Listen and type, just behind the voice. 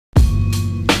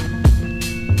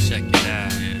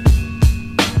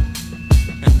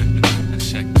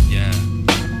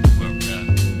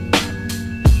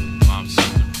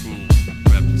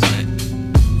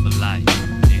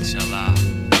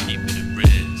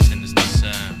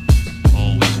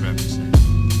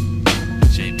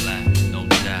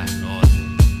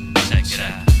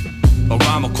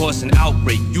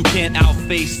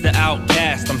face the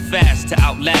outcast. I'm fast to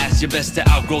outlast, you're best to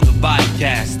outgrow the body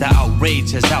cast. The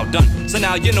outrage has outdone, so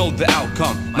now you know the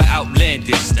outcome. My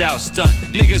outlandish style stunt,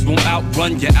 niggas won't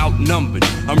outrun, you're outnumbered.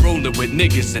 I'm rolling with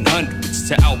niggas in hundreds.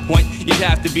 To outpoint, you'd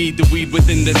have to be the weed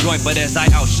within the joint. But as I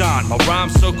outshine, my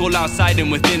rhymes circle outside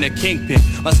and within a kingpin.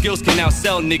 My skills can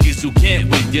outsell niggas who can't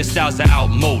win. Your styles are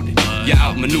outmoded, you're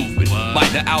outmaneuvered by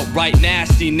the outright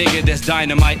nasty nigga that's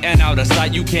dynamite and out of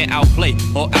sight. You can't outplay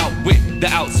or outwit the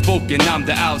outspoken, I'm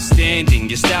the outstanding.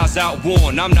 Your style's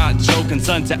outworn, I'm not joking,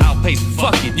 son, to outpace.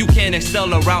 Fuck it, you can't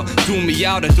excel or outdo me.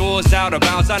 Out of doors, out of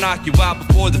bounds, I knock you out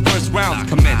before the first round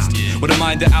commenced. With a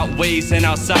mind that outweighs and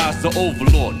outsides the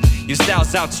overlord. Your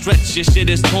style's outstretched, your shit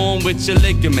is torn with your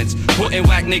ligaments. Putting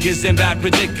whack niggas in bad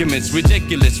predicaments.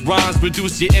 Ridiculous rhymes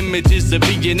reduce your images of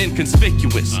being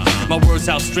inconspicuous. My words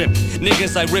outstrip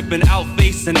niggas I rip and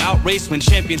outface and outrace. When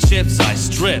championships I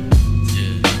strip.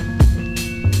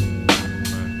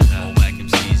 All whack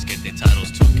MCs get their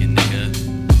titles taken, nigga.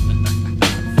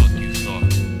 Fuck you thought.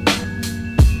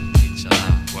 Get your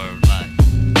out, word life.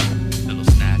 Little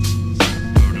snatches,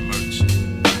 murder merchant.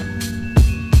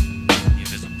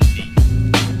 Invisible deep,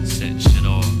 set shit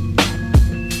off.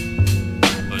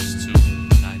 Verse 2,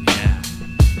 90 down.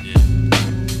 Yeah.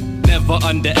 Never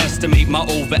underestimate my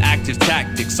overactive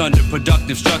tactics.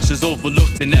 Underproductive structures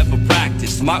overlooked and never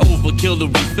practiced. My overkill to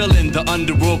refilling the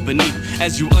underworld beneath,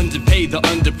 as you underpay the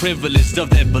underprivileged of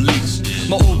their beliefs.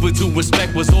 My overdue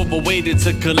respect was overweighted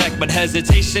to collect, but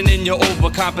hesitation in your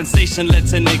overcompensation led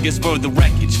to niggas further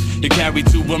wreckage. You carry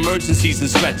to emergencies and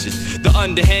stretches. The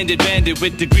underhanded bandit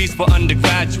with degrees for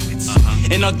undergraduates.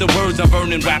 In other words, I'm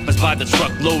burning rappers by the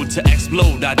truckload to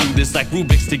explode. I do this like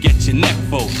Rubik's to get your neck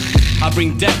fold. I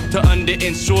bring death to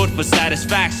underinsured for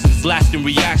satisfactions. Lasting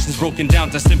reactions broken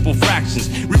down to simple fractions.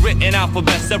 Rewritten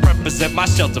alphabets that represent my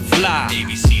shelter fly. A,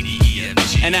 B, C, D, E,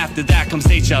 F, G. And after that comes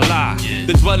HLI.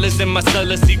 The dwellers in my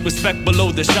cellar seek respect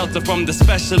below the shelter from the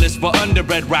specialists. For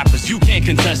underbred rappers, you can't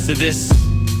contest to this.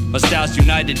 My style's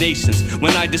United Nations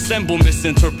when I dissemble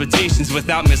misinterpretations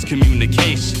without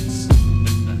miscommunications.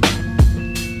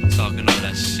 Talking all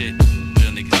that shit,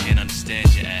 real niggas can't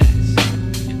understand your ass.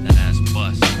 Get that ass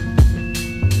bust.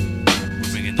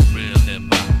 We're bringing the real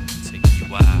hip-hop, taking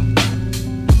you out.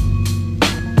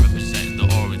 Representing the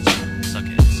origin,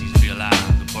 sucking MCs realize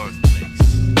the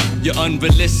birthplace. Your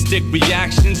unrealistic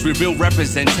reactions reveal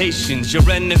representations. Your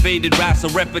renovated raps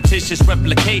are repetitious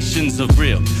replications of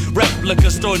real.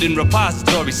 Replicas stored in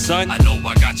repositories, son. I know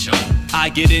I got your own. I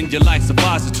get in your life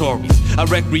suppositories. I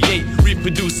recreate,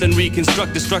 reproduce, and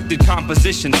reconstruct destructed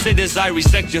compositions. Sit as I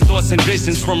resect your thoughts and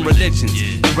visions from religions.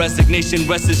 Your resignation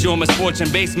rests your misfortune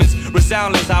basements.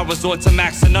 Resound as I resort to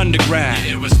max and underground.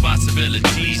 Your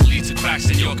irresponsibilities lead to cracks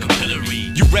in your capillary.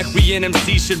 You recreant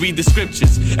MCs should read the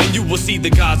scriptures, and you will see the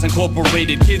gods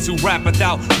incorporated. Kids who rap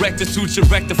without rectitude should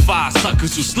rectify.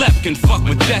 Suckers who slept can fuck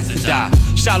with death to die.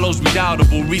 Shallow's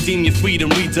redoubtable, redeem your freedom,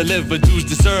 redeliver dues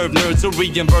deserve. Nerds will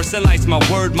reimburse, and life's my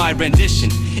word, my rendition.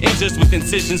 Injures with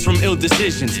incisions from ill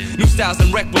decisions. New styles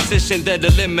and requisition that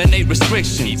eliminate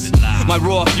restrictions. My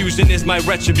raw fusion is my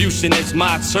retribution, it's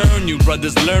my turn. You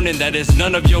brothers learning that it's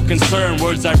none of your concern.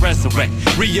 Words I resurrect,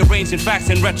 rearranging facts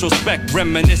in retrospect,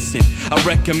 reminiscent. I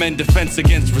recommend defense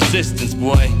against resistance,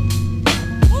 boy.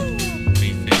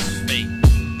 Prefixed fate,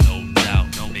 no doubt,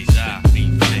 no desire.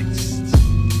 Prefixed.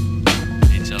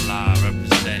 It's your lie,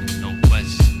 represent, no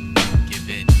question. Give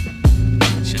in.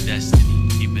 It's your destiny,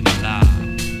 keep it alive.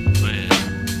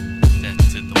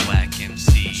 Death to the whack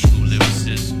MC, true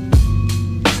lyricism,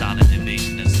 silent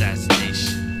invasion,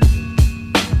 assassination.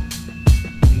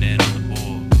 Man on the